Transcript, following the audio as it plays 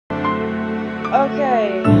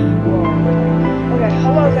Okay. Whoa. Okay,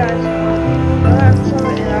 hello guys. I'm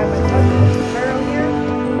Charlotte and I have my cousin Cairo here.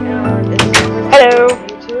 And it's hello.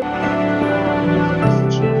 YouTube. Using Master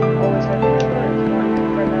Chief. Always have to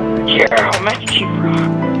remember. Yeah, Master Chief.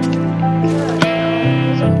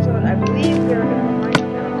 This episode, I believe we're gonna find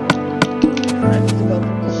I need to go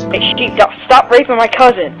through this. Hey, Chief, stop raping my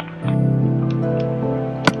cousin.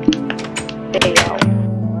 There you go.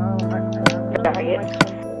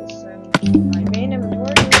 My main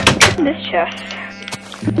inventory. In this chest.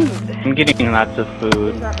 I'm getting lots of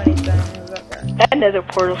food. Not many things up there. That nether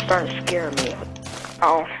portal's starting to scare me.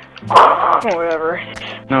 Oh. Whatever.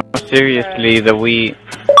 No, seriously, the wheat.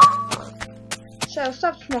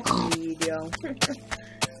 Stop smoking weed, yo.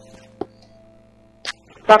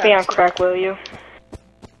 Stop being on crack, will you?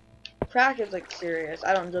 Crack is like serious.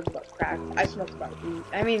 I don't joke about crack. I smoke about weed.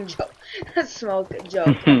 I mean joke. Smoke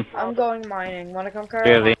joke. I'm going mining. Wanna come, Carl?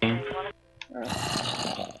 Really?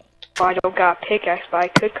 Oh, I don't got a pickaxe, but I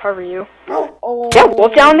could cover you. Oh, Is there a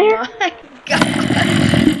wolf down there? My God.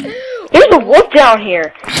 There's a wolf down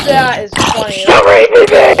here. That is funny. Stop raping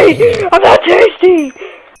me! I'm not tasty!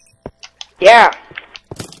 Yeah.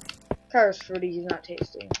 Car's fruity. He's not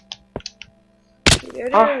tasty.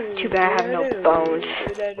 Oh, too bad I have no bones.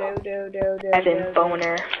 As in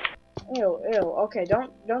boner. Ew, ew. Okay,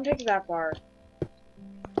 don't take it that far.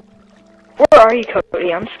 Where are you,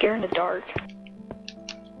 Cody? I'm scared in the dark.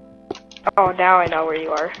 Oh, now I know where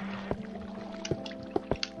you are.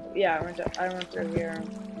 Yeah, I went through here.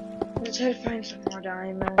 I'm just trying to find some more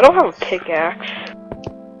diamonds. I don't have a pickaxe.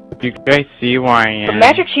 You guys see where I But am?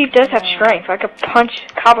 Master Chief does have strength. I could punch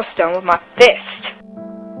cobblestone with my fist.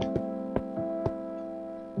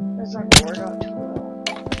 That's not gonna work out too well.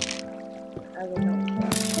 I don't know.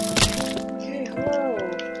 Okay, hello.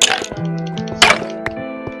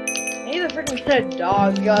 I need to freaking get a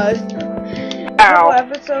dog, guys. Ow. One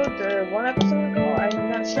episode ago, I'm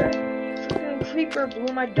not sure. Freaking creeper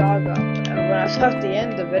blew my dog up. And when I saw at the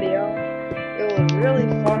end of the video, it was really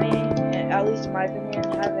funny, and at least in my opinion,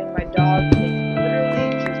 having my dog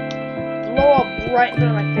literally just blow up right in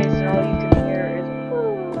front of my face, and all you can hear is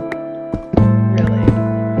really.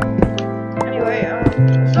 Anyway,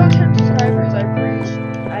 so 10 subscribers, I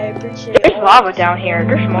appreciate. There's lava down here.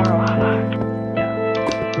 There's more lava.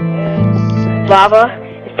 Yeah. Lava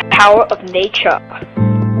is the power of nature.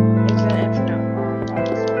 It's an infinite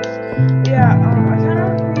yeah, I kind of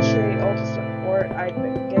appreciate all the support I've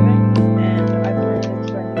been giving, and I plan to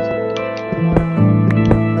try to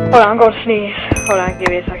Hold on, I'm going to sneeze. Hold on, give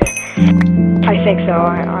me a second. I think so.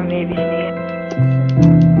 I maybe sneeze.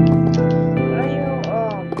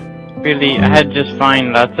 Really, I had just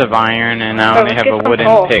find lots of iron and I only have a wooden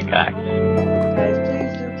pickaxe. guys,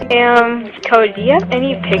 please do keep Cody, do you have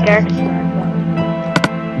any pickaxe?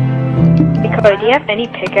 Hey, Cody, do you have any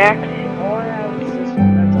pickaxe? all I have is this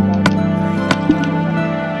one that's a long time.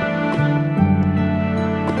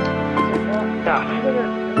 No. I'm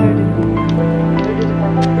gonna do the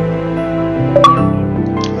parkour.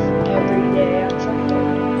 Every day I'm trying to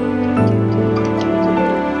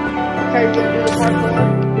okay, you're gonna do the parkour?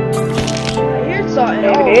 I hear something.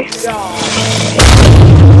 Maybe. Oh, God.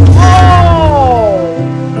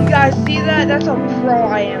 Oh! You guys see that? That's how pro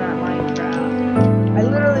I am at Minecraft. I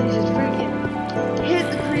literally just freaking hit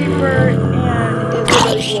the creeper and it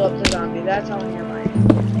literally blew up the zombie. That's how near I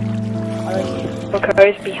am. Well,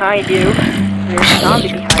 Cody's behind you. There's a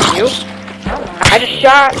zombie behind you. Oh, I just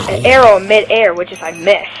shot an arrow in mid-air, which is I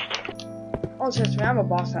missed. oh, trust me, I'm a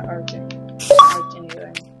boss at arching.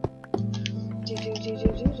 Anyway.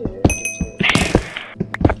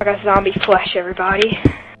 I got zombie flesh, everybody.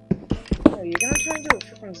 Oh, you're gonna try and do a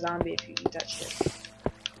freaking zombie if you eat that shit.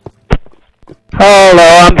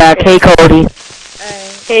 Hello, I'm back. Hey, Cody.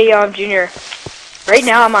 Hey. Hey, Junior. Right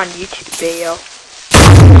now, I'm on YouTube video.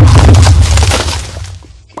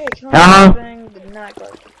 Okay, come on, thing did not go.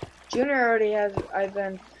 Junior already has.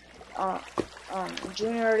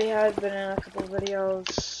 Junior already has been in a couple videos.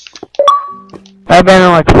 I've been in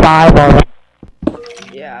like 5 of them.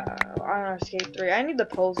 Yeah, on Escape 3. I need to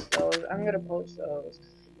post those. I'm gonna post those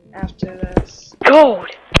after this. Gold!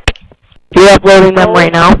 You uploading them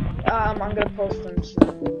right now? I'm gonna post them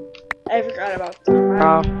soon. I forgot about them.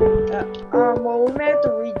 Well, we may have to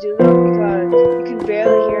redo them because you can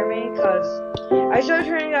barely hear me. Cause I started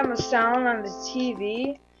turning down the sound on the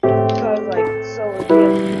TV because so it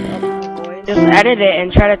gets up the voice. Just edit it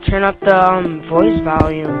and try to turn up the voice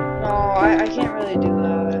volume. No, I can't really do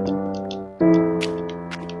that.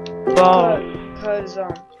 Well, Cause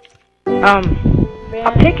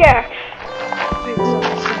A pickaxe!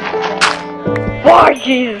 Why,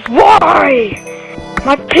 Jesus? Why?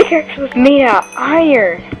 My pickaxe was made out of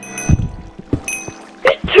iron.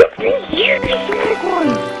 It took me years to make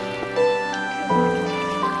one.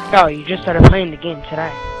 Oh, you just started playing the game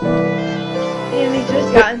today. And he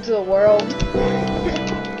just got into the world.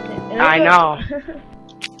 I know.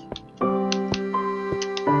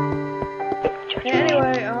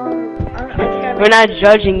 Anyway, we're not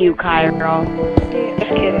judging you, Cairo. Just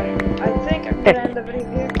kidding. I think I'm gonna end the video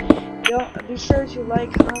here. Be sure to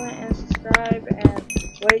like, comment, and subscribe, and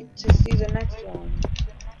wait to see the next one.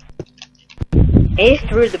 Ace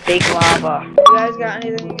through the big lava. You guys got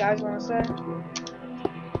anything you guys want to say?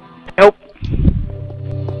 Nope.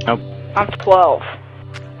 Nope. I'm 12.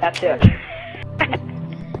 That's it.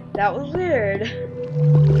 That was weird.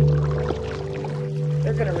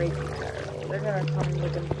 They're gonna rape you, Carol. They're gonna come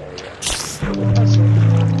looking for you. That's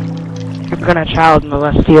it. You're gonna child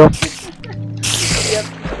molest you. Yep.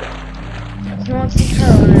 If you want to see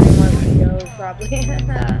Carl in any more videos, probably.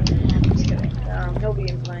 Just kidding. He'll be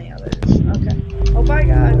in plenty others. Okay. Well, bye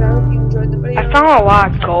guys. I hope you enjoyed the video. I found a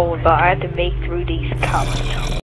lot of gold, but I had to make through these cups.